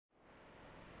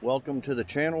Welcome to the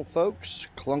channel, folks.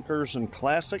 Clunkers and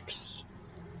Classics.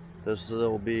 This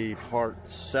will be part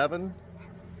 7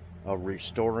 of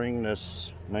restoring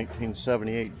this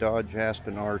 1978 Dodge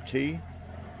Aspen RT.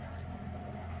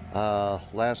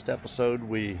 Last episode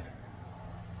we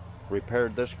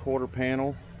repaired this quarter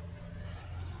panel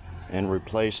and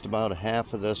replaced about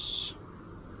half of this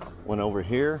one over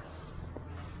here,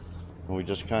 and we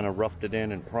just kind of roughed it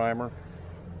in primer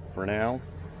for now,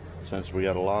 since we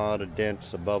got a lot of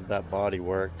dents above that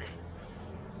bodywork.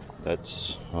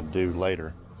 I'll do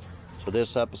later. So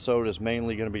this episode is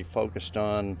mainly going to be focused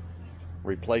on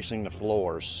replacing the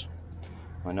floors.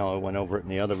 I know I went over it in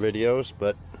the other videos,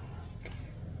 but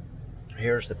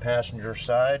here's the passenger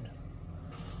side.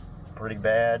 Pretty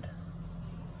bad.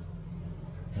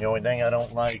 The only thing I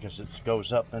don't like is it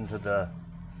goes up into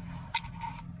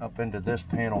this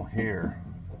panel here.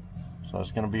 So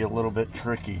it's going to be a little bit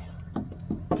tricky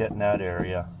getting that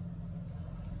area.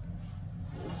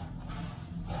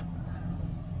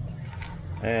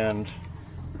 And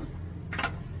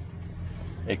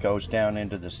it goes down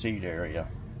into the seat area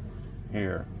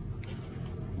here.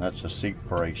 That's a seat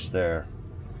brace there,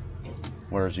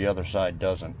 whereas the other side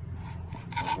doesn't.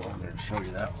 I'll go over there to show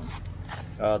you that one.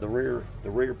 The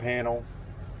rear panel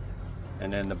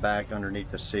and then the back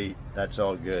underneath the seat, that's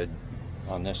all good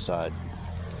on this side.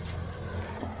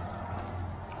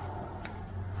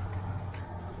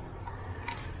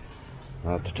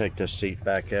 I'll have to take this seat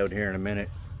back out here in a minute,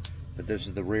 but this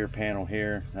is the rear panel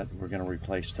here. We're going to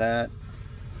replace that.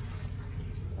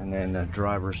 And then the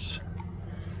driver's,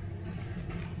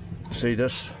 see,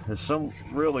 this is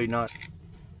really not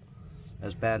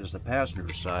as bad as the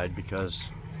passenger side, because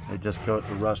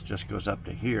the rust just goes up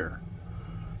to here.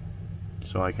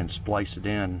 So I can splice it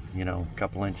in, you know, a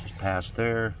couple inches past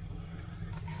there,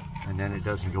 and then it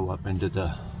doesn't go up into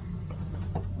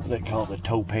what they call the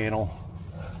toe panel.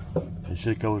 It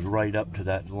just goes right up to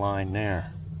that line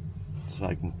there. So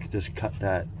I can just cut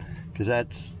that, because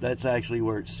that's actually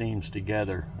where it seams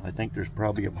together. I think there's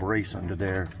probably a brace under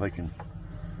there if I can.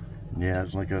 Yeah,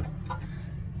 it's like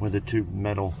where the two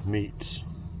metal meets.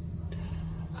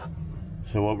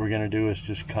 So what we're gonna do is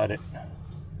just cut it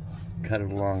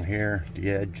along here, the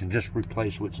edge, and just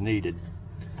replace what's needed.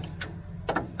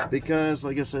 Because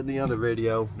like I said in the other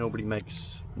video, nobody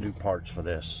makes new parts for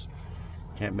this.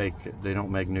 They don't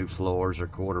make new floors or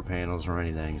quarter panels or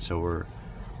anything. So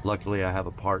luckily I have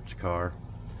a parts car,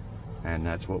 and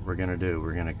that's what we're gonna do.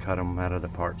 We're gonna cut them out of the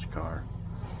parts car.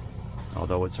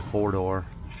 Although it's a 4-door,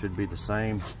 it should be the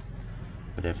same,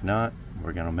 but if not,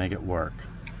 we're gonna make it work.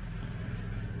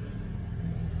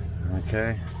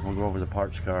 Okay, we'll go over the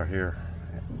parts car here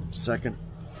in a second.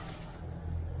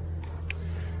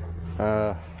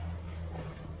 If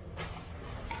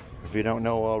you don't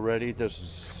know already, this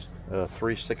is a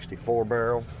 364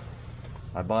 barrel.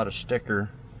 I bought a sticker,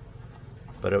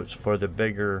 but it was for the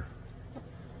bigger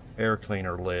air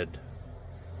cleaner lid.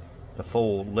 The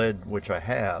full lid, which I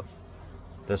have,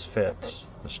 this fits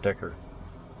the sticker,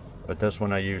 but this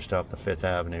one I used off the 5th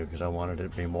Avenue because I wanted it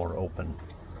to be more open.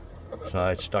 So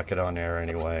I stuck it on there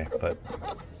anyway, but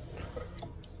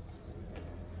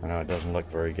I know it doesn't look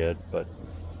very good, but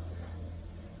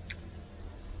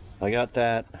I got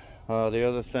that. The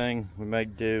other thing we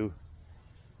might do,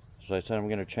 so I said I'm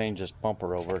going to change this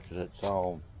bumper over because it's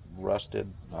all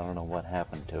rusted. I don't know what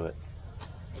happened to it.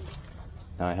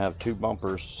 Now I have 2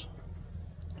 bumpers,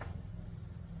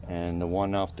 and the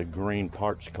one off the green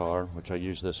parts car, which I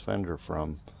use this fender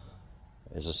from,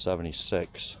 is a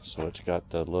 76, so it's got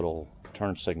the little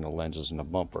turn signal lenses in the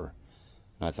bumper.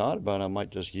 And I thought about it, I might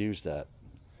just use that,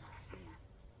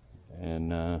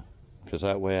 and because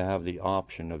that way I have the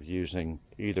option of using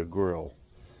either grill,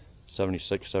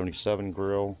 76, 77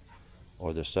 grill,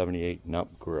 or the 78 and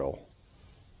up grill,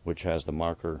 which has the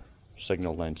marker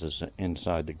signal lenses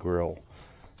inside the grill.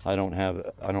 I don't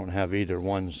have either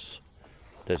ones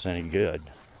that's any good.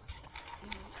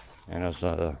 And I was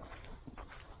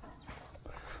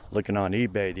looking on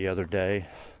eBay the other day,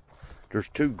 there's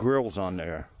 2 grills on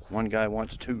there. One guy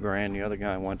wants $2 grand, the other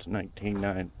guy wants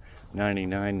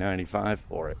 $19.99.95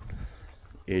 for it.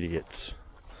 Idiots.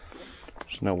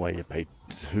 There's no way you pay.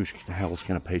 Who the hell's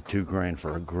gonna pay $2 grand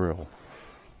for a grill?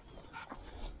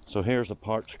 So here's the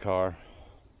parts car.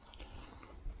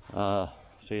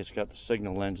 See, it's got the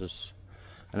signal lenses,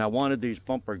 and I wanted these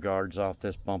bumper guards off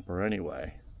this bumper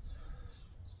anyway.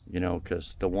 You know,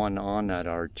 because the one on that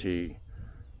RT,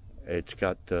 it's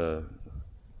got the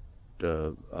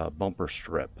bumper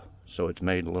strip, so it's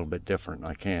made a little bit different.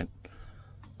 I can't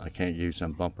use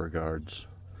them bumper guards,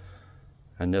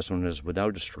 and this one is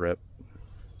without a strip.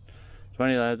 So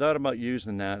Funny, I thought about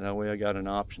using that way I got an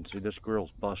option. See, this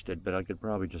grill's busted, but I could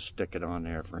probably just stick it on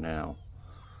there for now.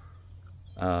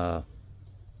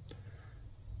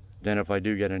 Then if I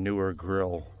do get a newer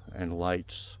grill and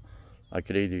lights, I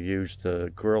could either use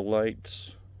the grill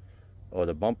lights or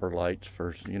the bumper lights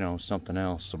for, you know, something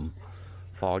else, some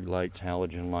fog lights,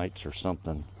 halogen lights or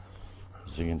something.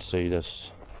 As you can see,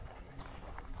 this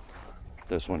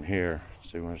one here,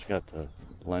 see where it's got the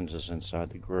lenses inside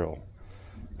the grill,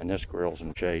 and this grill's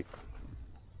in shape.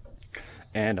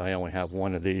 And I only have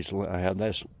one of these. I have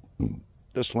this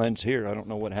lens here. I don't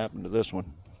know what happened to this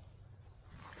one.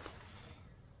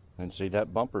 And see,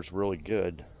 that bumper's really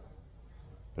good,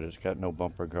 but it's got no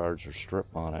bumper guards or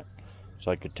strip on it. So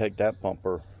I could take that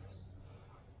bumper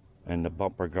and the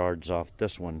bumper guards off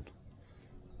this one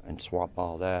and swap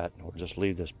all that, or just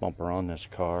leave this bumper on this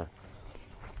car.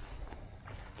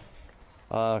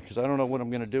 Because I don't know what I'm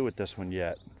going to do with this one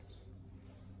yet.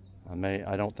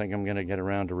 I don't think I'm going to get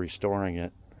around to restoring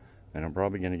it, and I'm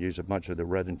probably going to use a bunch of the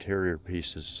red interior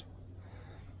pieces,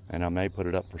 and I may put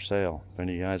it up for sale. If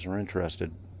any of you guys are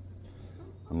interested,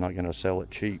 I'm not going to sell it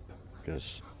cheap,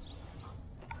 because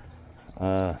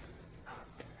so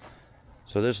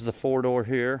this is the 4-door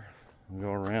here. I'll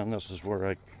go around. This is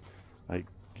where I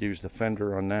use the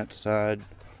fender on that side,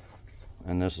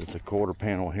 and this is the quarter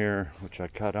panel here, which I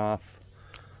cut off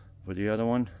with the other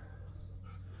one.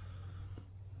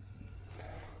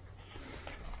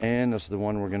 And this is the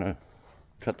one we're gonna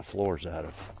cut the floors out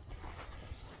of.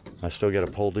 I still got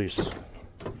to pull these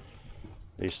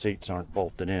seats aren't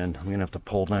bolted in. I'm gonna have to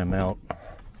pull them out.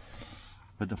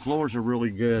 But the floors are really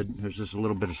good. There's just a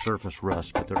little bit of surface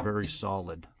rust, but they're very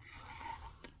solid.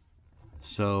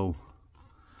 So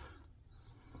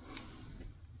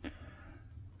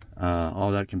all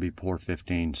that can be pour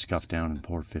 15, scuff down and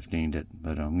pour 15'd it,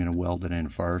 but I'm gonna weld it in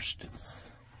first.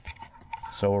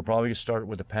 So we're probably gonna start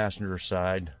with the passenger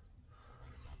side.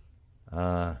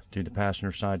 Do the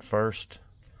passenger side first,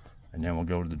 and then we'll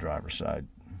go to the driver's side.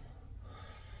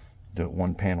 Do it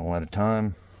one panel at a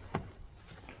time.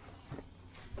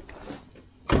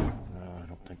 I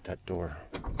don't think that door,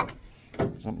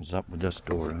 something's up with this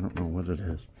door. I don't know what it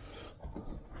is.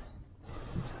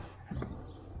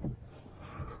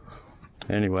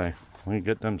 Anyway, we can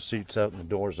get them seats out and the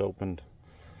doors opened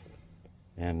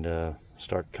and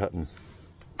start cutting.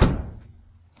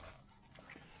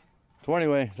 So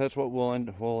anyway, that's what we'll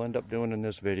end up doing in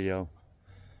this video.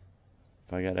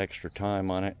 If I got extra time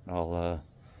on it, we'll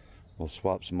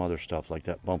swap some other stuff like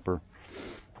that bumper.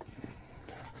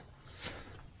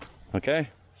 Okay,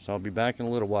 so I'll be back in a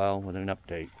little while with an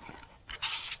update.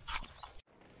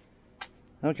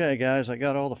 Okay guys, I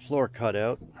got all the floor cut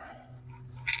out.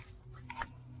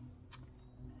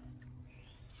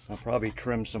 I'll probably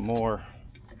trim some more.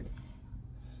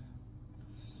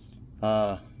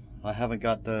 I haven't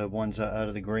got the ones out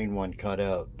of the green one cut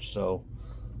out, so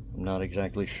I'm not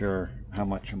exactly sure how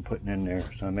much I'm putting in there,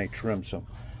 so I may trim a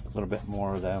little bit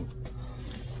more of them.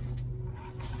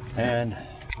 And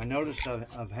I noticed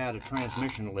I've had a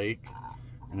transmission leak,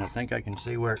 and I think I can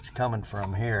see where it's coming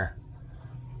from here.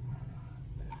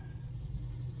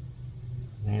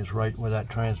 And it's right where that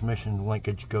transmission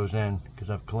linkage goes in,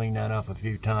 because I've cleaned that up a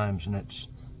few times and it's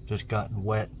just gotten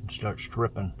wet and starts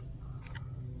dripping.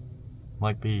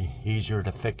 Might be easier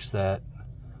to fix that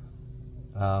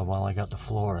while I got the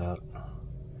floor out.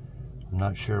 I'm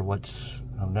not sure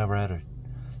I've never had a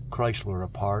Chrysler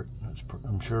apart.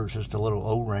 I'm sure it's just a little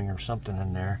O-ring or something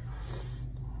in there.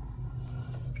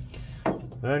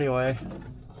 But anyway,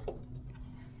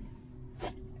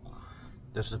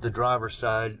 this is the driver's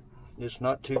side. It's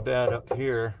not too bad up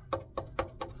here.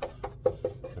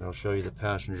 And I'll show you the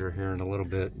passenger here in a little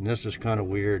bit. And this is kind of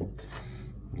weird.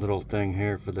 Little thing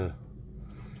here for the...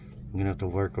 I'm gonna have to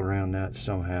work around that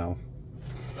somehow.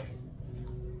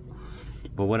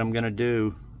 But what I'm gonna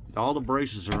do, all the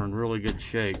braces are in really good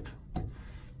shape. And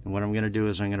what I'm gonna do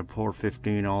is I'm gonna pour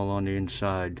 15 all on the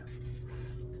inside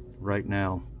right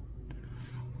now.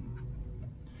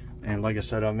 And like I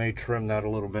said, I may trim that a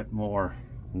little bit more.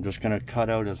 I'm just gonna cut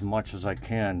out as much as I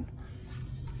can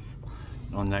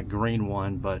on that green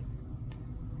one, but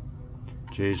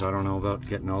geez, I don't know about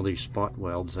getting all these spot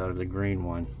welds out of the green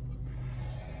one.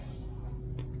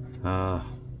 I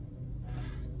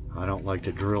don't like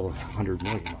to drill 100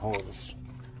 million holes,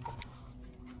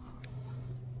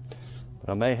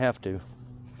 but I may have to.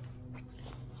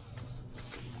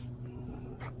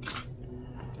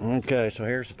 Okay, so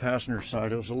here's the passenger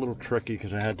side. It was a little tricky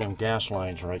because I had them gas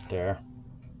lines right there.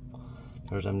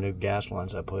 There's them new gas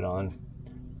lines I put on.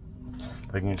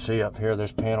 But you can see up here,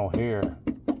 this panel here,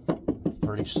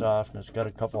 pretty soft, and it's got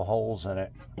a couple holes in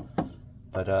it.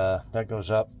 But that goes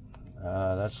up.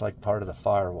 That's like part of the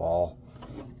firewall,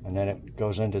 and then it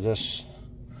goes into this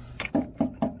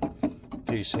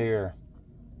piece here,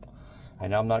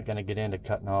 and I'm not going to get into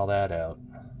cutting all that out.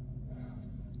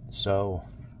 So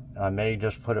I may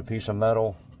just put a piece of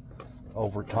metal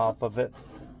over top of it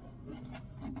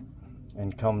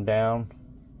and come down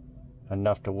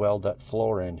enough to weld that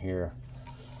floor in here.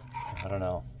 I don't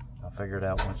know. I'll figure it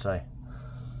out once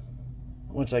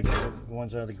I get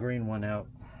the green one out.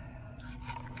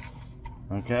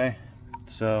 Okay,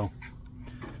 so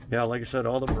yeah, like I said,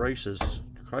 all the braces,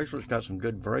 Chrysler's got some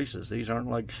good braces. These aren't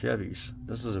like Chevys.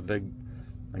 This is a big,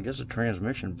 I guess, a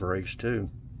transmission brace too.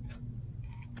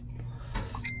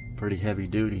 Pretty heavy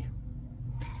duty.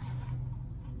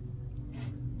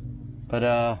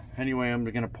 But anyway, I'm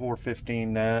gonna pour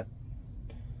 15 that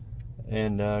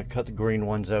and cut the green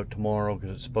ones out tomorrow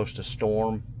because it's supposed to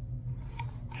storm.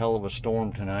 Hell of a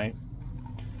storm tonight.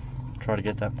 Try to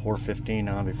get that pour 15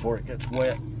 on before it gets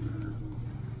wet.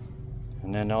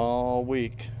 And then all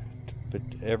week, but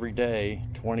every day,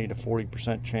 20 to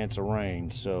 40% chance of rain.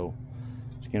 So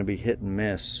it's gonna be hit and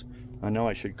miss. I know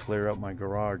I should clear up my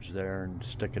garage there and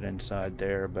stick it inside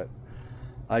there, but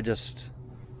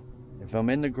if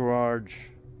I'm in the garage,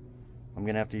 I'm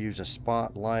gonna have to use a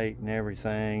spotlight and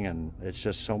everything, and it's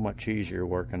just so much easier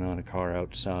working on a car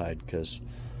outside because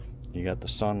you got the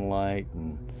sunlight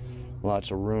and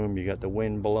lots of room. You got the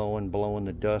wind blowing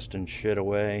the dust and shit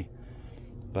away.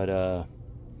 But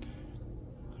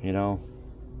you know,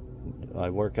 I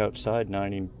work outside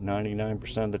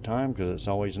 99% of the time because it's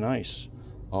always nice.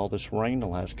 All this rain the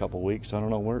last couple weeks, I don't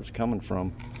know where it's coming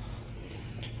from.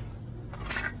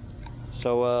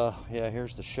 So yeah,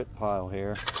 here's the shit pile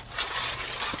here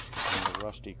and the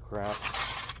rusty crap.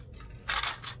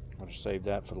 I'm gonna save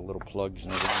that for the little plugs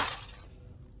and everything.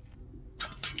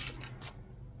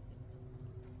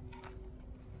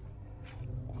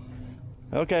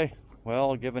 Okay, well,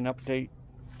 I'll give an update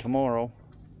tomorrow,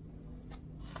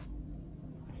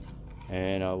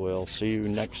 and I will see you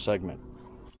next segment.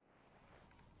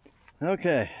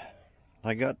 Okay,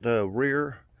 I got the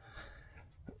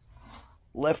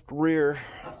left rear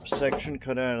section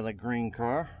cut out of the green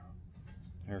car.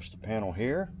 Here's the panel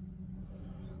here.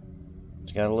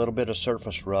 It's got a little bit of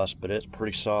surface rust, but it's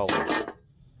pretty solid.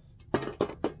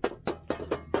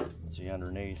 See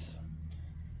underneath.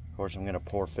 Of course, I'm going to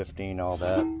pour 15 all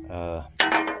that.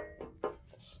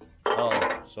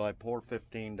 Oh, so I poured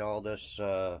 15 to all this,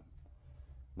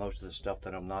 most of the stuff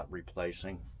that I'm not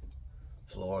replacing.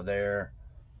 Floor there,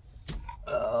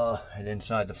 and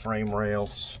inside the frame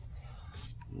rails.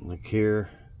 Look here,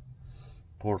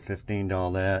 pour 15 to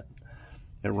all that.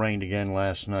 It rained again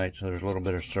last night, so there's a little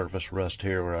bit of surface rust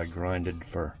here where I grinded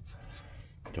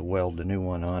to weld the new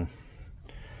one on.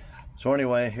 So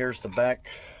anyway, here's the back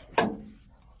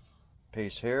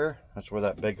piece here. That's where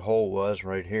that big hole was,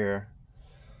 right here.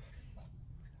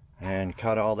 And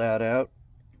cut all that out.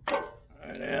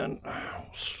 And then,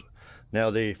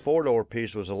 now the 4-door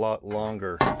piece was a lot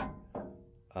longer.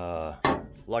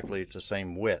 Luckily, it's the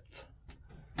same width.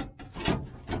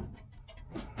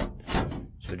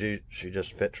 So she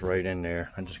just fits right in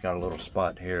there. I just got a little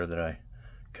spot here that I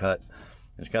cut.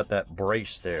 It's got that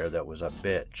brace there that was a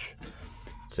bitch.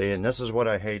 See, and this is what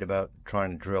I hate about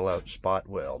trying to drill out spot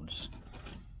welds.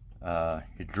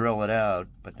 You drill it out,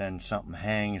 but then something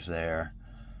hangs there,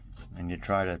 and you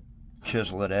try to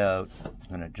chisel it out,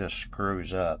 and it just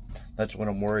screws up. That's what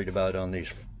I'm worried about on these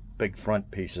big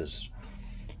front pieces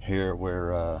here,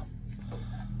 where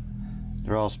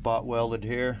they're all spot welded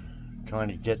here. Trying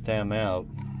to get them out.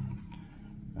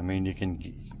 I mean,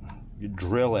 you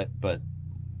drill it, but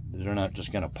they're not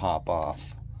just going to pop off.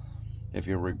 If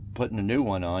you were putting a new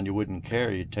one on, you wouldn't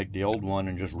care. You'd take the old one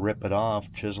and just rip it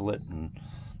off, chisel it, and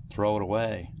throw it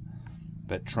away.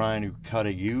 But trying to cut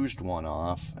a used one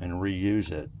off and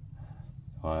reuse it,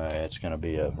 it's going to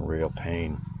be a real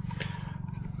pain.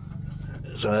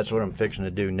 So that's what I'm fixing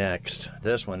to do next.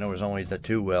 This one, there was only the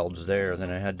 2 welds there. Then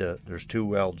there's 2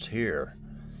 welds here.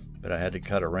 But I had to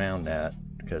cut around that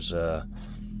because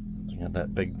you got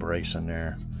that big brace in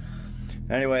there.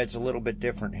 Anyway, it's a little bit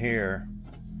different here.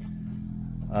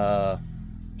 So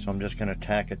I'm just going to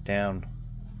tack it down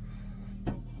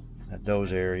at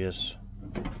those areas.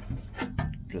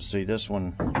 Just see this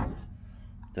one,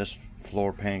 this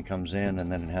floor pan comes in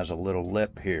and then it has a little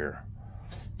lip here.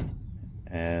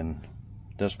 And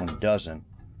this one doesn't,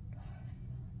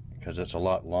 because it's a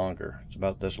lot longer. It's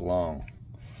about this long.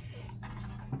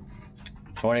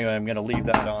 So anyway, I'm going to leave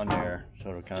that on there so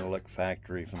it'll kind of look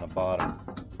factory from the bottom.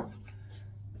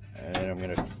 And I'm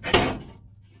going to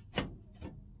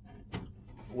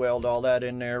weld all that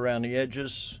in there around the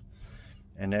edges.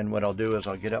 and then what I'll do is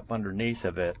I'll get up underneath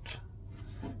of it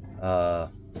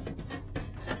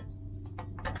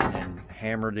and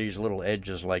hammer these little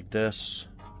edges like this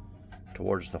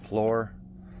towards the floor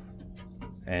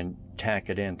and tack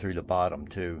it in through the bottom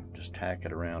too. Just tack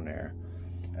it around there,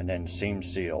 and then seam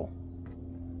seal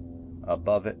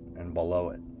above it and below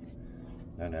it,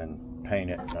 and then paint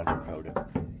it and undercoat it.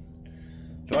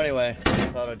 So anyway,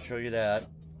 just thought I'd show you that.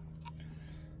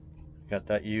 Got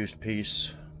that used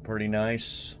piece pretty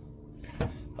nice.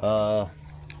 You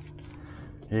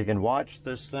can watch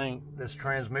this thing, this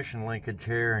transmission linkage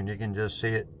here, and you can just see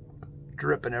it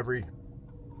dripping you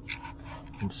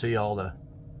can see all the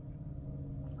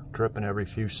dripping every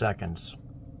few seconds.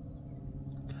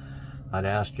 I'd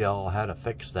asked y'all how to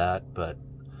fix that, but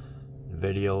the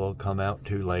video will come out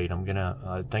too late.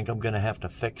 I think I'm gonna have to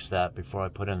fix that before I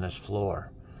put in this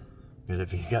floor. Because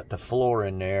if you got the floor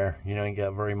in there, you ain't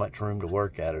got very much room to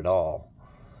work at all.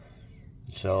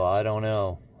 So I don't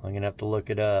know. I'm gonna have to look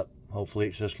it up. Hopefully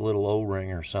it's just a little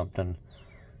O-ring or something.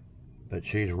 But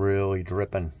she's really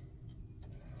dripping.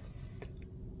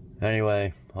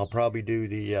 Anyway, I'll probably do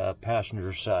the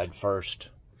passenger side first.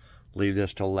 Leave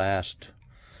this till last.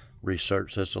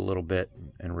 Research this a little bit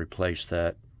and replace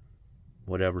that,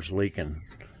 whatever's leaking.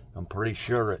 I'm pretty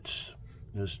sure it's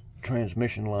this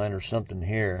transmission line or something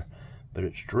here, but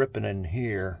it's dripping in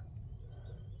here,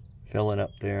 filling up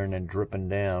there, and then dripping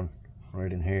down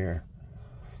right in here.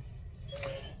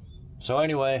 So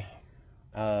anyway,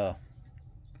 yeah,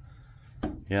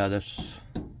 this.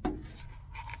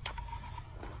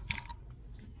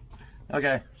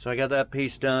 Okay, so I got that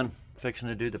piece done. Fixing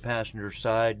to do the passenger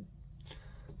side.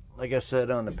 Like I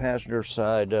said, on the passenger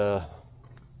side, it's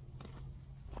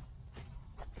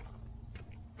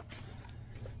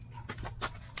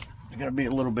gonna be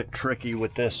a little bit tricky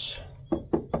with this.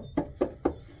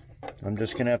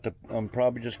 I'm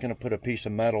probably just gonna put a piece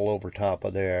of metal over top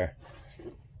of there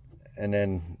and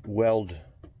then weld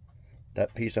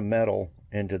that piece of metal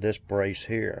into this brace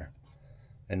here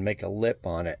and make a lip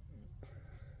on it.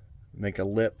 Make a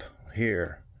lip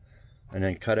here, and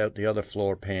then cut out the other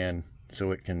floor pan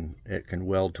so it can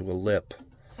weld to a lip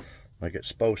like it's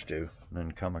supposed to, and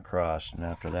then come across, and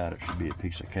after that it should be a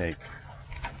piece of cake.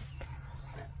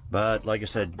 But like I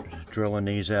said, drilling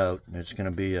these out, it's going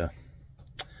to be a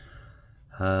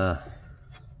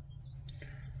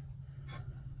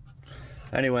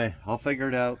anyway, I'll figure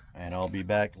it out, and I'll be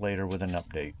back later with an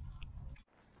update.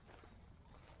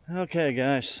 Okay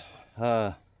guys,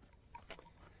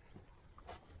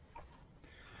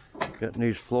 getting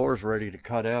these floors ready to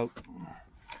cut out,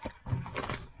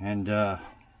 and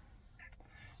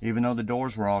even though the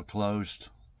doors were all closed,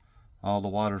 all the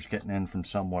water's getting in from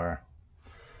somewhere,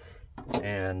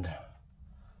 and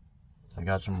I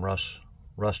got some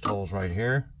rust holes right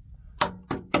here,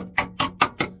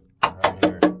 right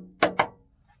here.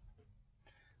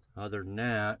 Other than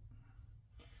that,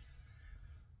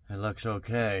 it looks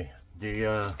okay.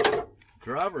 The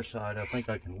driver's side I think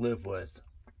I can live with.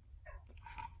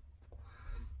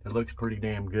 It looks pretty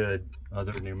damn good,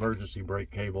 other than the emergency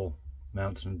brake cable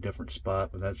mounts in a different spot,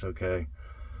 but that's okay.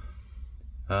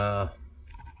 My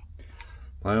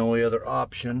only other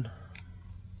option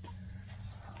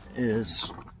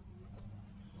is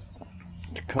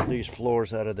to cut these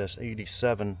floors out of this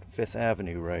 87 5th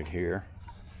Avenue right here.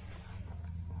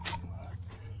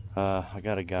 I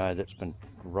got a guy that's been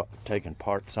taking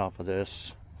parts off of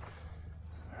this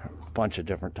a bunch of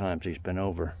different times. He's been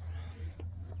over.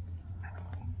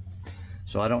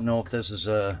 So I don't know if this is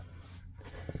a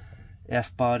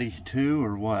F-body 2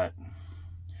 or what.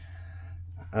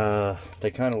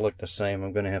 They kind of look the same.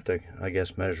 I'm going to have to, I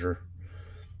guess, measure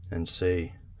and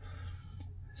see.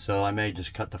 So I may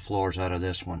just cut the floors out of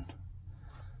this one,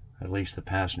 at least the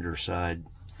passenger side.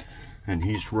 And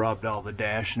he's rubbed all the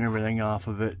dash and everything off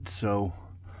of it, so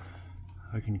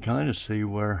I can kind of see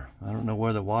where, I don't know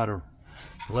where the water,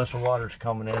 unless the water's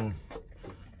coming in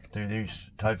through these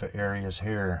type of areas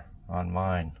here on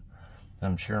mine.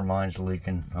 I'm sure mine's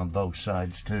leaking on both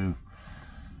sides too.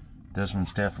 This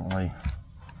one's definitely,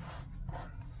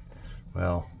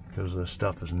 well, because the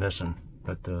stuff is missing,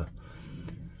 but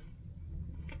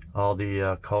all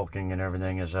the caulking and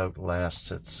everything is outlasts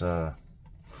its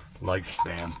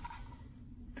lifespan.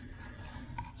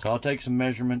 So I'll take some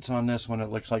measurements on this one. It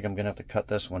looks like I'm gonna have to cut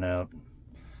this one out.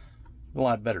 A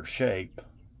lot better shape.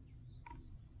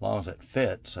 As long as it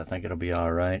fits, I think it'll be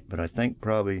all right. But I think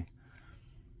probably,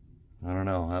 I don't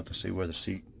know, I'll have to see where the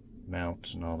seat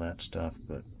mounts and all that stuff.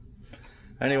 But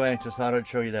anyway, just thought I'd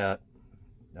show you that.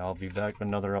 I'll be back with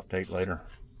another update later.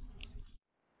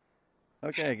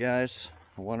 Okay guys,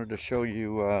 I wanted to show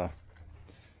you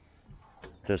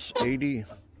this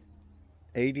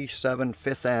 87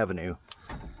 Fifth Avenue,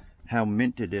 how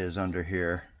mint it is under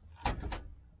here.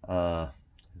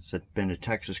 It's been a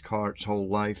Texas car its whole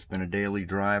life, been a daily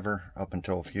driver up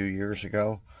until a few years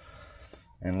ago.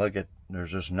 And look at,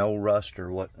 there's just no rust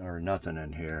or nothing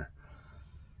in here.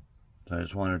 So I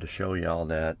just wanted to show you all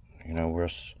that. You know, we're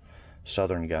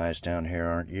southern guys down here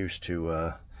aren't used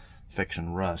to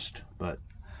fixing rust, but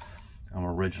I'm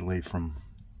originally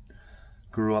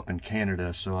grew up in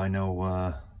Canada, so I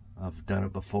know I've done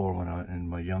it before in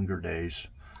my younger days.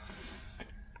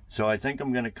 So I think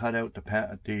I'm going to cut out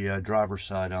the driver's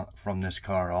side from this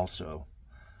car also.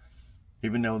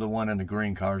 Even though the one in the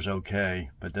green car is okay,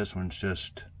 but this one's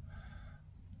just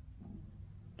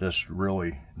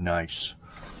really nice.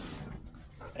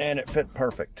 And it fit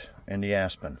perfect in the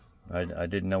Aspen. I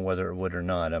didn't know whether it would or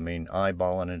not. I mean,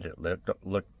 eyeballing it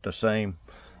looked the same,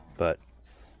 but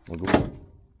we'll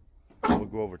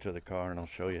go over to the car and I'll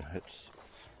show you.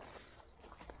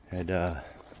 It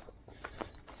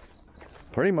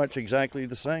pretty much exactly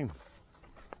the same.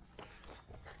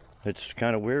 It's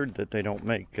kind of weird that they don't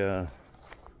make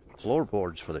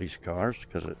floorboards for these cars,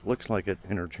 because it looks like it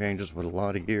interchanges with a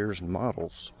lot of years and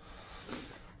models.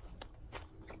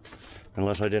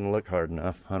 Unless I didn't look hard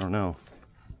enough, I don't know.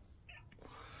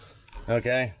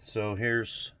 Okay, so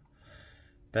here's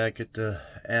back at the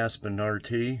Aspen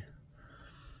RT,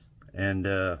 and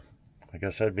like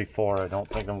I said before, I don't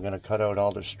think I'm going to cut out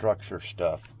all the structure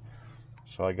stuff.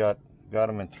 So I got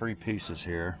them in 3 pieces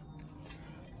here.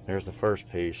 There's the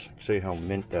first piece. See how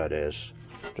mint that is.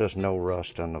 Just no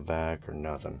rust on the back or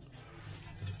nothing.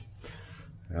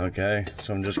 Okay,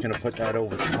 so I'm just going to put that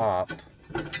over top.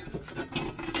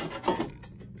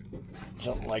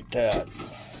 Something like that.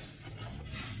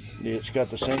 It's got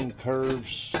the same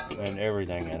curves and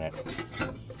everything in it.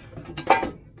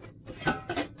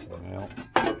 Well,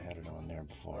 I had it on there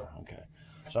before. Okay,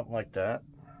 something like that.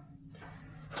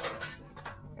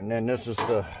 And then this is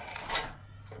the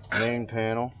main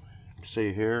panel. You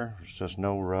see here, there's just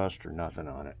no rust or nothing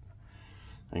on it.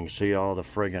 And you can see all the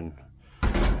friggin'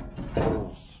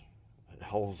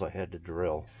 holes I had to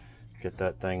drill to get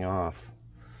that thing off.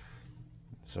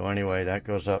 So anyway, that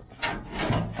goes up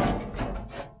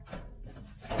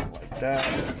like that.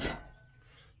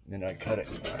 Then I cut it.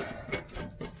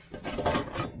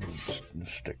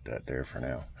 Just stick that there for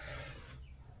now.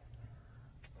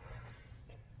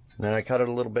 Then I cut it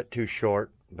a little bit too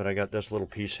short, but I got this little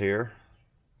piece here.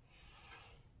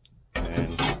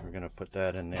 And we're going to put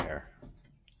that in there,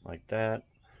 like that.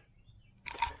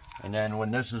 And then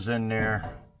when this is in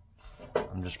there,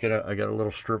 I got a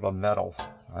little strip of metal.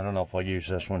 I don't know if I'll use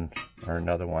this one or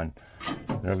another one.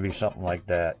 It'll be something like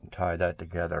that, and tie that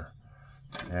together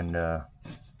and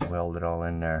weld it all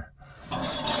in there.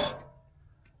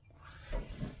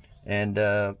 And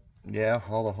yeah,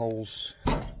 all the holes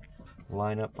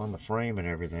line up on the frame and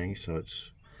everything, so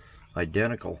it's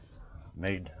identical,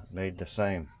 made the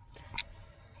same.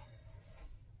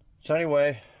 So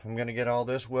anyway, I'm going to get all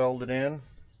this welded in.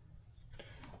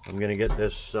 I'm going to get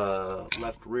this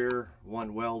left rear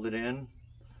one welded in,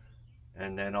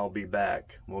 and then I'll be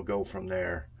back. We'll go from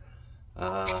there.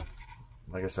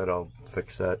 Like I said, I'll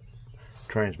fix that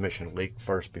transmission leak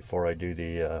first before I do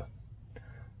the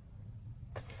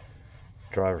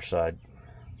driver's side.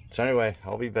 So anyway,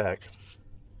 I'll be back.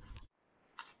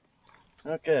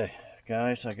 Okay,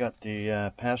 guys, I got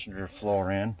the passenger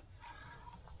floor in.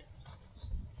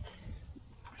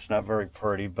 It's not very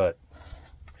pretty, but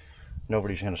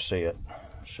nobody's going to see it.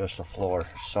 It's just a floor,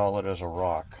 solid as a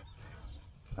rock.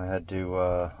 I had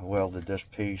to weld this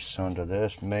piece onto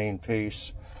this main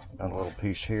piece, a little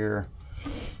piece here.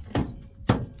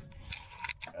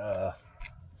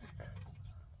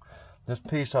 This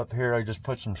piece up here, I just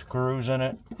put some screws in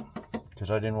it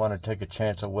because I didn't want to take a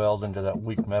chance of welding to that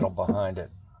weak metal behind it.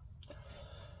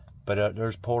 But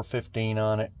there's pour 15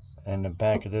 on it, and the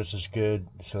back of this is good,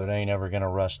 so it ain't ever going to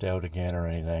rust out again or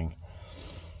anything.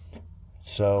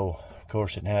 So, of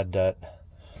course, it had that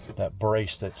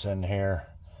brace that's in here.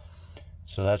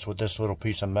 So that's what this little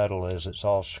piece of metal is. It's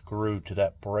all screwed to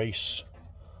that brace.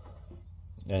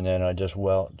 And then I just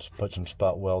put some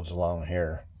spot welds along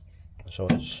here. So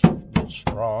it's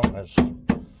strong, as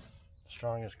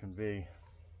strong as can be.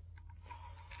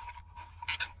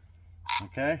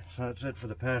 Okay, so that's it for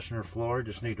the passenger floor.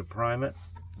 Just need to prime it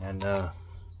and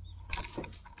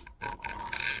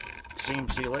seam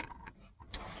seal it.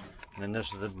 And then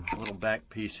this is the little back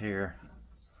piece here.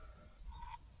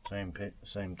 Same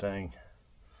thing.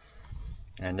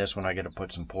 And this one I got to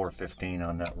put some pour 15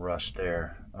 on that rust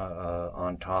there,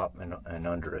 on top and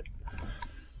under it.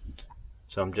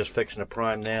 So I'm just fixing to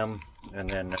prime them, and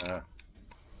then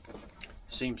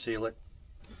seam seal it,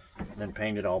 and then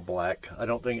paint it all black. I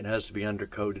don't think it has to be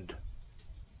undercoated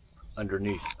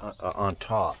underneath, on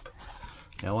top.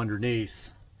 Now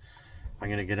underneath, I'm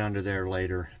gonna get under there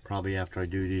later, probably after I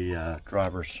do the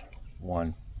driver's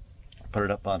one. Put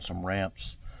it up on some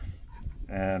ramps,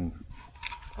 and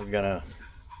we're gonna,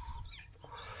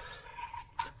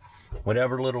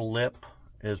 whatever little lip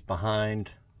is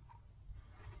behind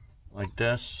like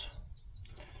this,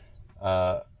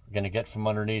 gonna get from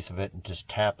underneath of it and just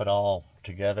tap it all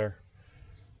together,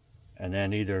 and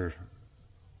then either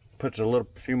puts a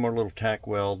few more little tack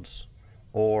welds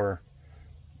or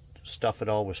stuff it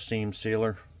all with seam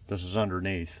sealer. This is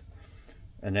underneath,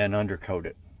 and then undercoat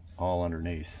it all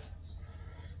underneath,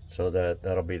 so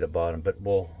that'll be the bottom. But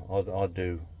I'll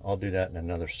do that in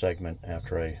another segment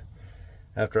after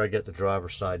I get the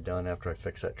driver's side done, after I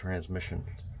fix that transmission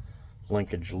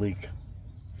linkage leak.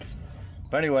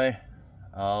 But anyway,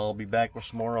 I'll be back with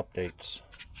some more updates.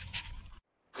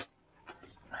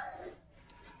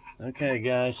 Okay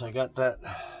guys, I got that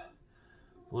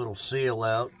little seal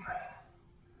out.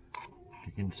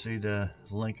 You can see the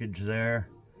linkage there.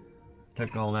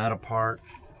 Took all that apart.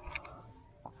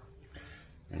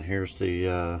 And here's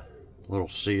the little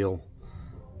seal.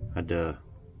 Had to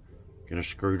get a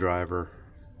screwdriver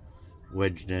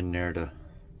wedged in there to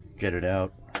get it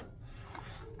out.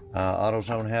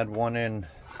 AutoZone had one in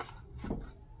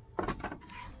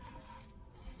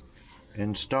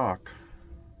stock.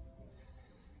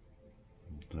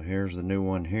 So here's the new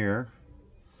one here.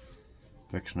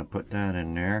 Fixing to put that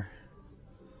in there.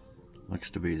 Looks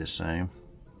to be the same.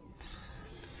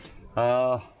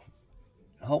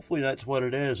 Hopefully that's what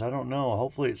it is. I don't know.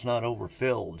 Hopefully it's not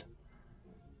overfilled.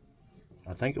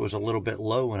 I think it was a little bit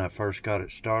low when I first got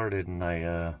it started, and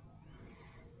I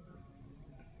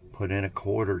put in a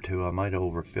quart or two. I might have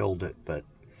overfilled it, but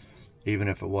even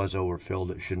if it was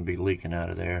overfilled, it shouldn't be leaking out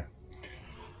of there.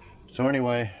 So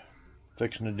anyway,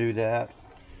 fixing to do that.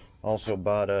 Also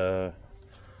bought a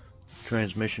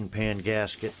transmission pan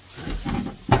gasket,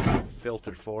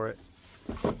 filtered for it.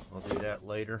 I'll do that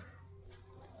later.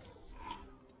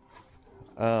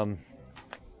 I'm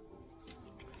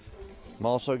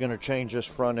also going to change this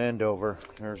front end over.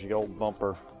 There's the old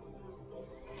bumper,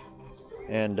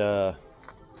 and as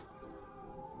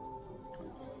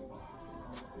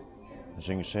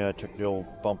you can see, I took the old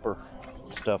bumper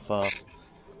stuff off,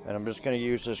 and I'm just going to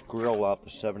use this grill off the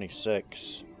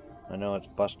 76. I know it's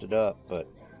busted up, but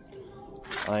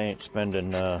I ain't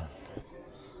spending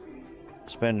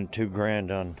 $2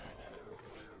 grand on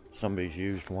somebody's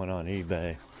used one on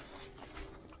eBay.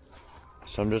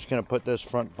 So I'm just going to put this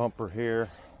front bumper here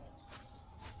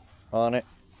on it,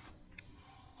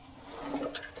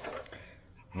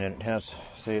 and then it has,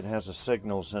 see, it has the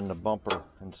signals in the bumper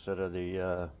instead of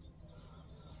the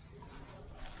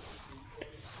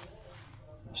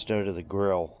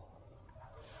grill.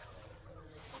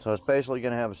 So it's basically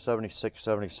going to have a 76,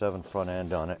 77 front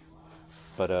end on it,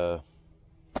 but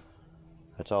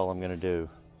that's all I'm going to do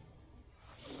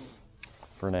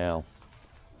for now.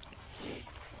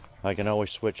 I can always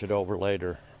switch it over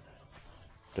later,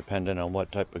 depending on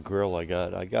what type of grill I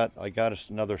got. I got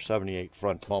another 78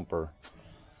 front bumper,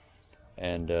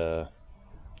 and if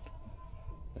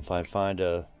I find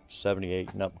a 78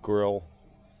 and up grill,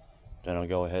 then I'll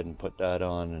go ahead and put that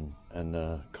on and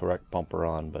the correct bumper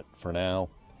on. But for now,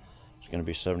 it's going to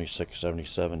be 76,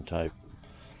 77 type.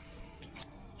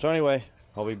 So anyway,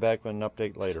 I'll be back with an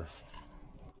update later.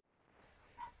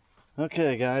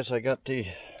 Okay guys, I got the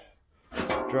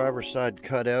driver's side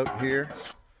cut out here.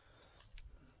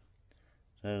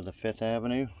 There's the 5th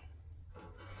Avenue.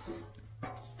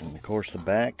 And of course the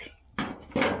back.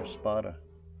 Not a spot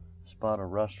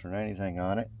of rust or anything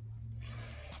on it.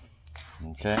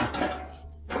 Okay.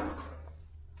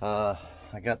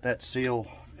 I got that seal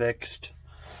fixed.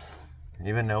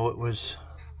 Even though it was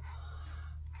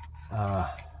a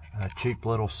cheap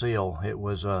little seal, it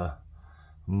was a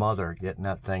mother getting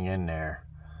that thing in there.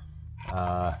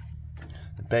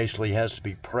 It basically has to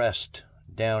be pressed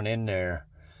down in there,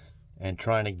 and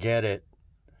trying to get it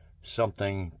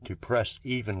something to press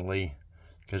evenly,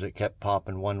 because it kept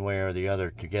popping one way or the other,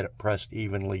 to get it pressed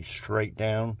evenly straight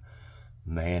down.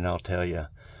 Man, I'll tell you,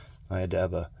 I had to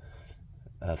have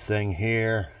a thing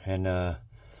here and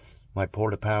my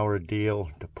porta-power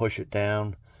deal to push it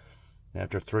down.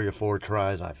 After 3 or 4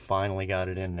 tries, I finally got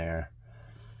it in there.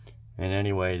 And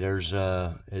anyway, there's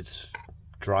it's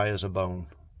dry as a bone.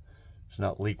 It's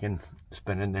not leaking. It's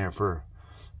been in there for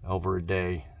over a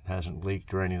day. It hasn't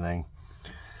leaked or anything.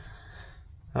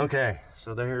 Okay,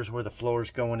 so there's where the floor's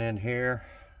going in here,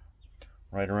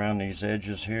 right around these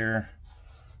edges here.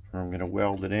 I'm going to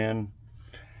weld it in,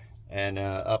 And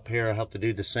up here I have to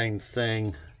do the same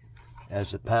thing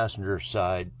as the passenger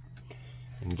side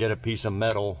and get a piece of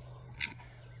metal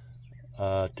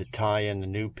to tie in the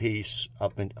new piece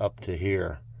up to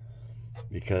here,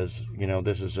 because you know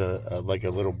this is like a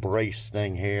little brace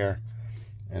thing here,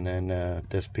 and then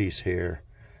this piece here,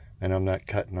 and I'm not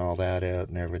cutting all that out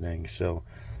and everything, so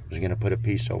I'm just gonna put a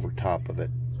piece over top of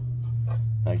it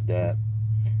like that,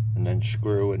 and then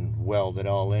screw and weld it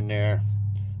all in there.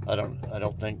 I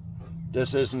don't think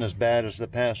this isn't as bad as the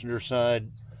passenger side.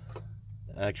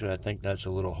 Actually, I think that's a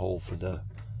little hole for the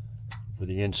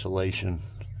insulation.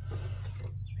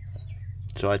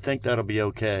 So I think that'll be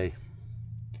okay.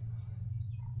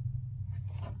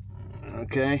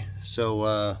 Okay,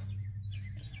 so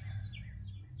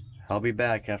I'll be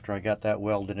back after I got that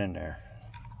welded in there.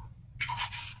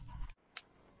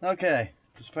 Okay,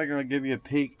 just figure I'd give you a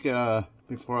peek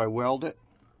before I weld it.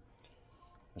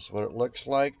 That's what it looks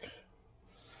like.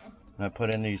 And I put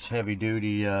in these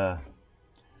heavy-duty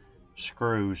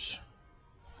screws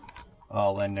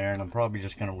all in there, and I'm probably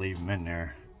just going to leave them in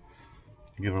there.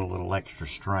 Give it a little extra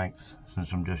strength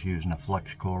since I'm just using a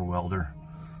flex core welder.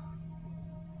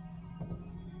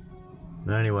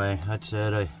 But anyway, that's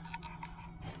it. I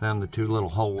found the two little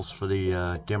holes for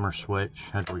the dimmer switch.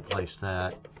 Had to replace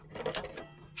that.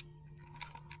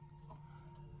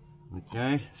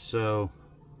 Okay, so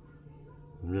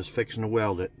I'm just fixing to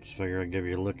weld it. Just figure I'd give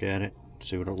you a look at it,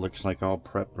 see what it looks like all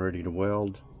prepped, ready to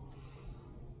weld.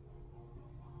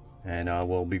 And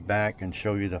we'll be back and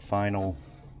show you the final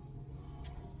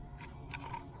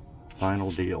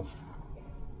deal.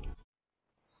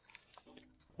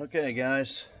 Okay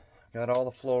guys, got all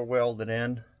the floor welded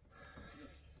in,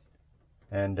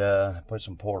 and put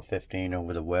some Pour 15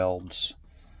 over the welds.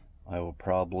 I will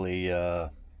probably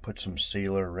put some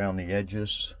sealer around the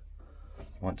edges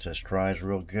once this dries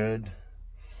real good.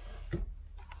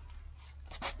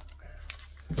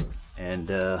 And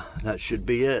that should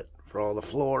be it for all the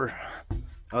floor,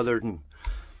 other than,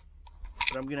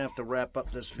 but I'm gonna have to wrap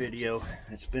up this video.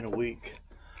 It's been a week.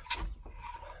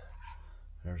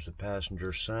 There's the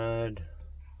passenger side.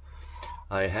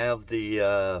 I have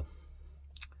the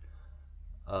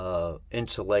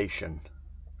insulation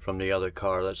from the other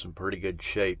car. That's in pretty good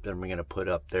shape that I'm gonna put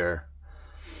up there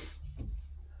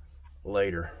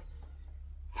later.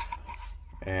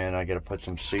 And I gotta put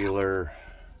some sealer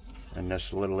in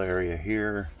this little area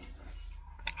here.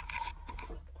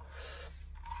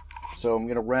 So I'm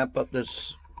gonna wrap up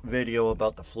this video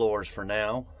about the floors for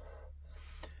now.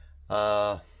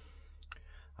 I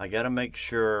gotta make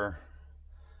sure,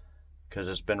 because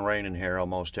it's been raining here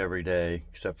almost every day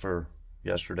except for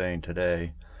yesterday and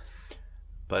today,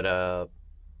 but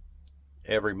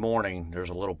every morning there's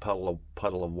a little puddle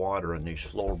of water in these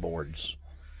floorboards.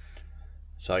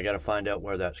 So I got to find out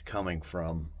where that's coming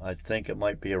from. I think it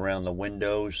might be around the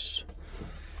windows.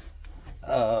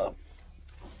 Now,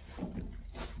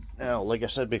 like I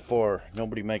said before,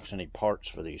 nobody makes any parts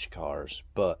for these cars,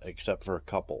 but except for a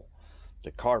couple.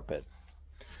 The carpet,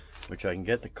 which I can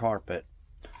get the carpet,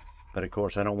 but of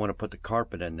course I don't want to put the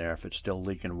carpet in there if it's still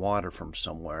leaking water from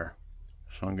somewhere.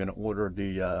 So I'm going to order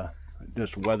the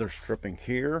this weather stripping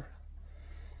here.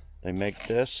 They make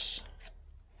this.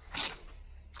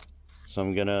 So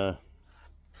I'm gonna,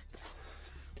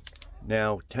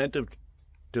 now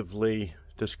tentatively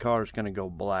this car is gonna go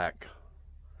black.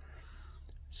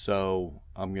 So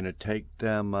I'm gonna take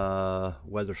them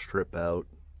weather strip out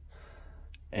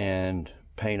and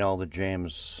paint all the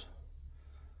jams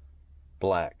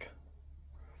black,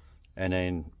 and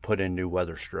then put in new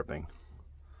weather stripping,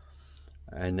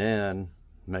 and then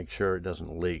make sure it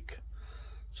doesn't leak.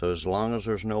 So as long as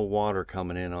there's no water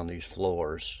coming in on these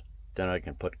floors, then I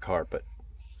can put carpet.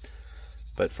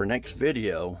 But for next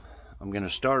video, I'm going to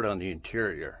start on the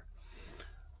interior.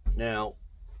 Now,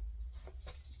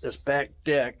 this back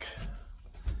deck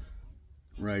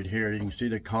right here, you can see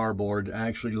the cardboard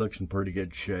actually looks in pretty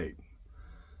good shape.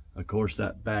 Of course,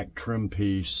 that back trim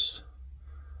piece,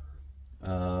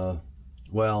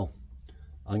 well,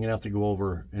 I'm going to have to go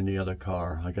over in the other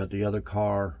car. I got the other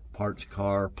car, parts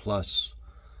car, plus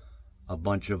a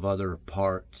bunch of other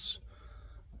parts.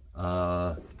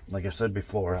 Like I said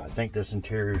before, I think this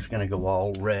interior is going to go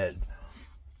all red.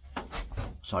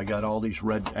 So I got all these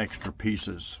red extra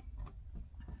pieces.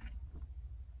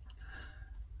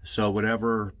 So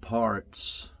whatever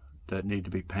parts that need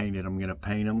to be painted, I'm going to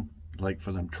paint them, like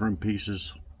for them trim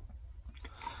pieces.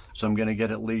 So I'm going to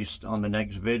get, at least on the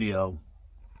next video,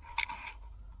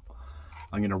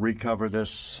 I'm going to recover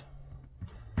this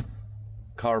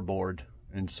cardboard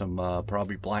in some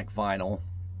probably black vinyl,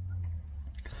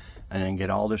 and then get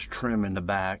all this trim in the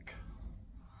back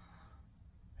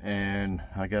and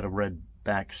I got a red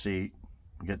back seat.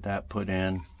 Get that put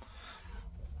in,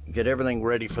 get everything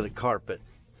ready for the carpet,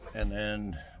 and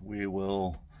then we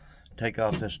will take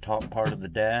off this top part of the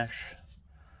dash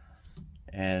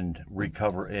and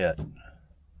recover it,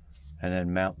 and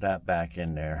then mount that back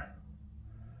in there.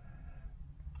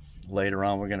 Later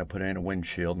on we're going to put in a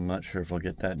windshield. I'm not sure if I'll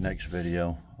get that next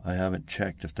video. I haven't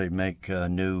checked if they make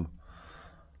new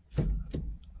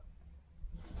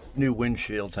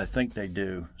windshields. I think they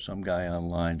do, some guy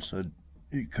online, so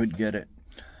you could get it.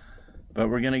 But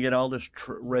we're going to get all this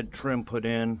red trim put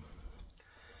in,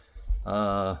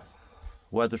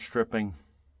 weather stripping.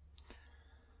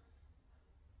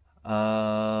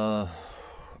 I've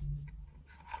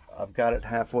got it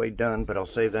halfway done, but I'll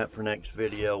save that for next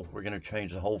video. We're going to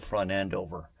change the whole front end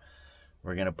over.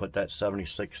 We're going to put that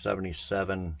 76,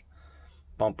 77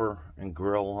 bumper and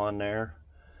grill on there,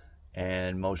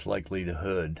 and most likely the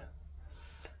hood.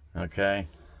 Okay.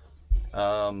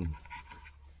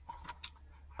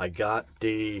 I got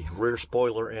the rear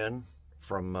spoiler in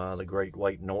from the Great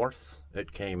White North.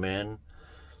 It came in,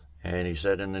 and he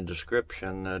said in the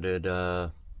description that it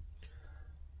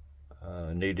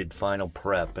needed final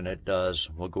prep, and it does.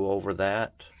 We'll go over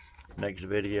that next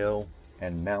video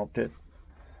and mount it.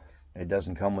 It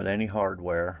doesn't come with any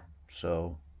hardware,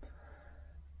 so,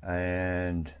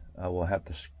 and I will have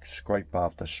to scrape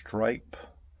off the stripe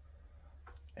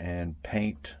and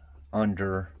paint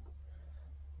under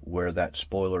where that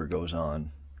spoiler goes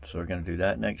on. So we're going to do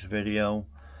that next video.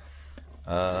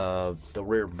 The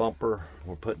rear bumper,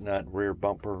 we're putting that rear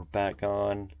bumper back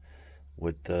on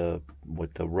with the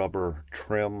rubber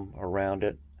trim around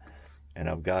it, and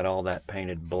I've got all that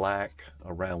painted black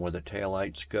around where the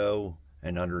taillights go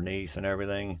and underneath and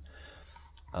everything.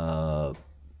 We're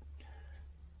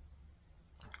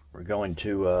going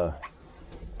to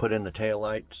put in the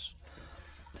taillights,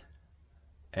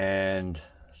 and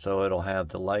so it'll have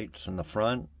the lights in the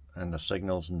front and the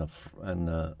signals in the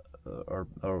or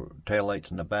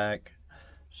taillights in the back,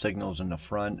 signals in the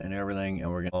front and everything, and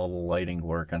we're getting all the lighting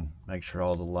working. Make sure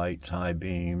all the lights, high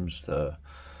beams, the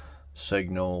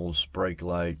signals, brake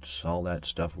lights, all that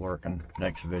stuff working.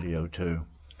 Next video too.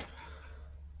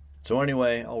 So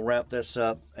anyway, I'll wrap this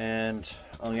up, and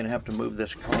I'm gonna have to move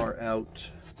this car out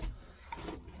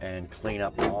and clean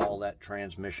up all that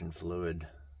transmission fluid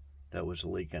that was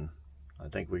leaking. I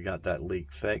think we got that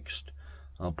leak fixed.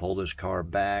 I'll pull this car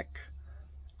back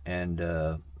and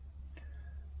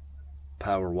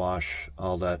power wash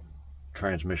all that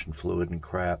transmission fluid and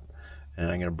crap, and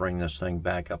I'm going to bring this thing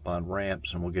back up on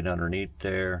ramps, and we'll get underneath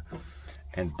there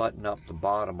and button up the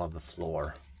bottom of the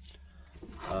floor.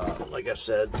 Like I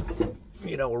said,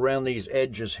 you know, around these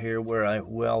edges here where I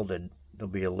welded, there'll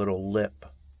be a little lip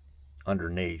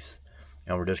underneath,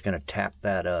 and we're just going to tap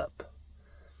that up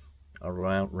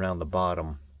around the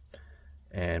bottom,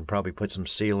 and probably put some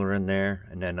sealer in there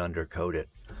and then undercoat it,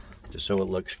 just so it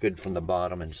looks good from the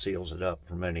bottom and seals it up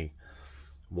from any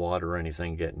water or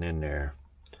anything getting in there.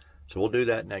 So we'll do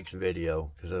that next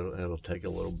video, because it'll take a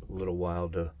little while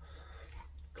to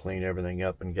clean everything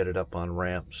up and get it up on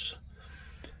ramps.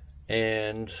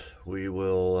 And we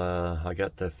will, I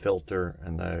got the filter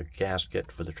and the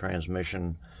gasket for the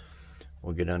transmission.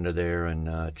 We'll get under there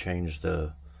and change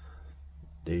the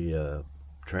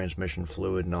transmission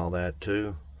fluid and all that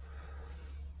too.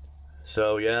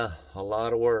 So yeah, a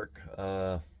lot of work.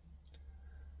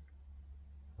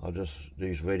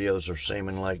 These videos are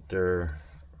seeming like they're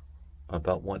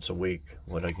about once a week,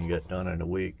 what I can get done in a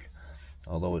week.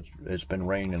 Although it's been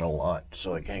raining a lot,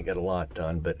 so I can't get a lot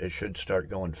done, but it should start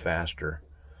going faster.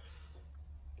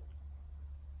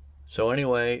 So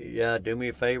anyway, yeah, do me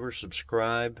a favor,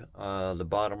 subscribe. The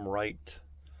bottom right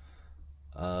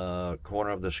corner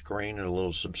of the screen, a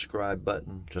little subscribe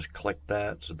button. Just click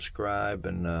that, subscribe,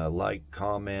 and like,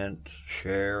 comment,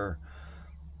 share,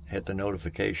 hit the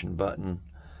notification button,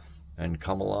 and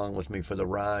come along with me for the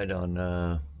ride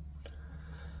on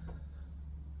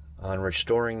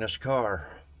restoring this car.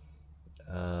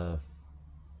 I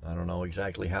don't know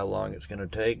exactly how long it's going to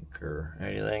take or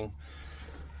anything,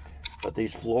 but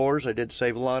these floors, I did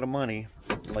save a lot of money.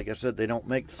 Like I said, they don't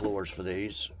make floors for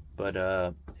these, but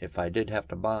if I did have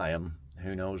to buy them,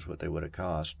 who knows what they would have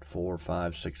cost, $400,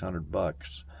 $500,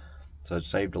 $600. So it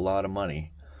saved a lot of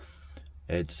money.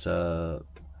 It's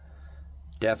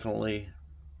definitely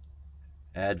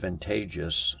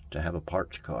advantageous to have a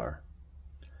parts car,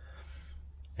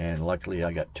 and luckily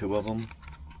I got 2 of them.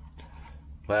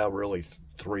 Well, really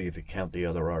 3 if you count the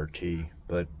other RT,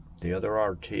 but the other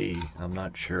RT, I'm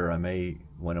not sure. I may,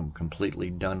 when I'm completely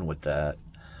done with that,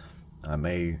 I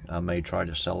may try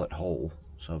to sell it whole.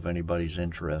 So if anybody's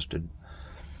interested,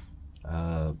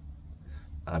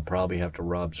 I probably have to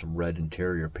rob some red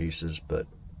interior pieces, but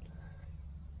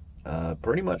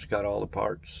pretty much got all the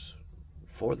parts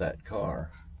for that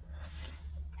car.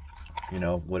 You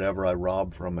know, whatever I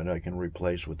rob from it, I can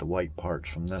replace with the white parts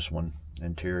from this one,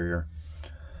 interior.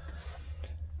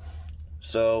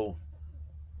 So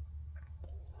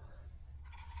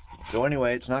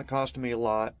anyway, it's not costing me a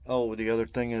lot. Oh, the other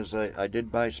thing is I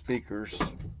did buy speakers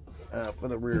for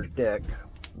the rear deck,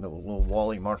 the little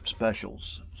Wally Mark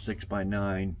Specials,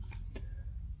 6x9.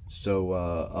 So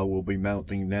I will be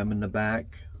mounting them in the back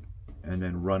and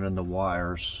then running the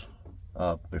wires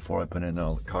up before I put in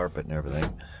all the carpet and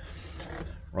everything.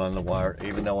 Run the wire,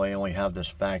 even though I only have this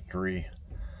factory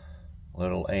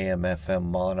little AM/FM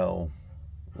mono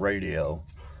radio,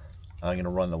 I'm going to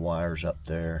run the wires up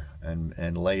there,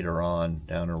 and later on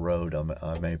down the road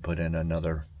I may put in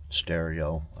another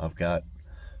stereo. I've got,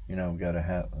 you know, got to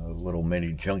have a little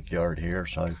mini junkyard here,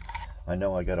 so I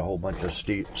know I got a whole bunch of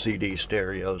CD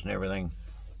stereos and everything.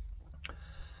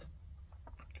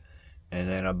 And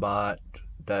then I bought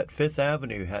that Fifth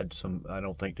Avenue had some, I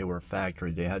don't think they were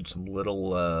factory, they had some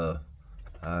little I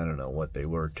don't know what they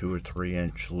were, 2 or 3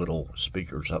 inch little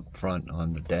speakers up front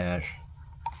on the dash.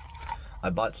 I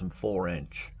bought some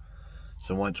 4-inch.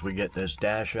 So once we get this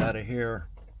dash out of here,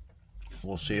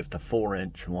 we'll see if the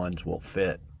 4-inch ones will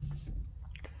fit.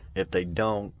 If they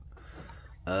don't,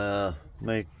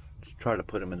 may try to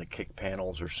put them in the kick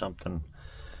panels or something,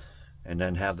 and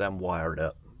then have them wired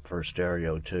up for a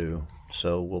stereo too.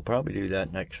 So we'll probably do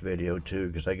that next video too,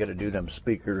 because I got to do them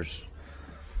speakers.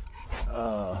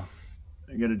 I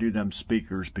got to do them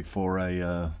speakers before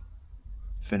I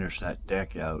finish that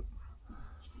deck out.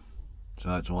 So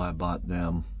that's why I bought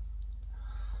them.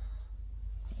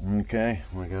 Okay,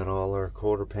 we got all our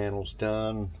quarter panels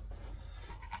done.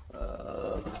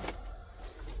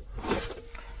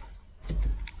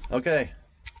 Okay,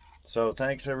 so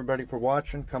thanks everybody for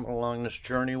watching, coming along this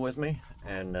journey with me,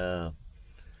 and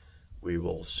we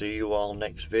will see you all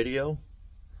next video,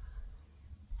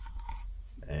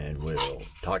 and we'll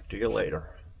talk to you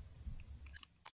later.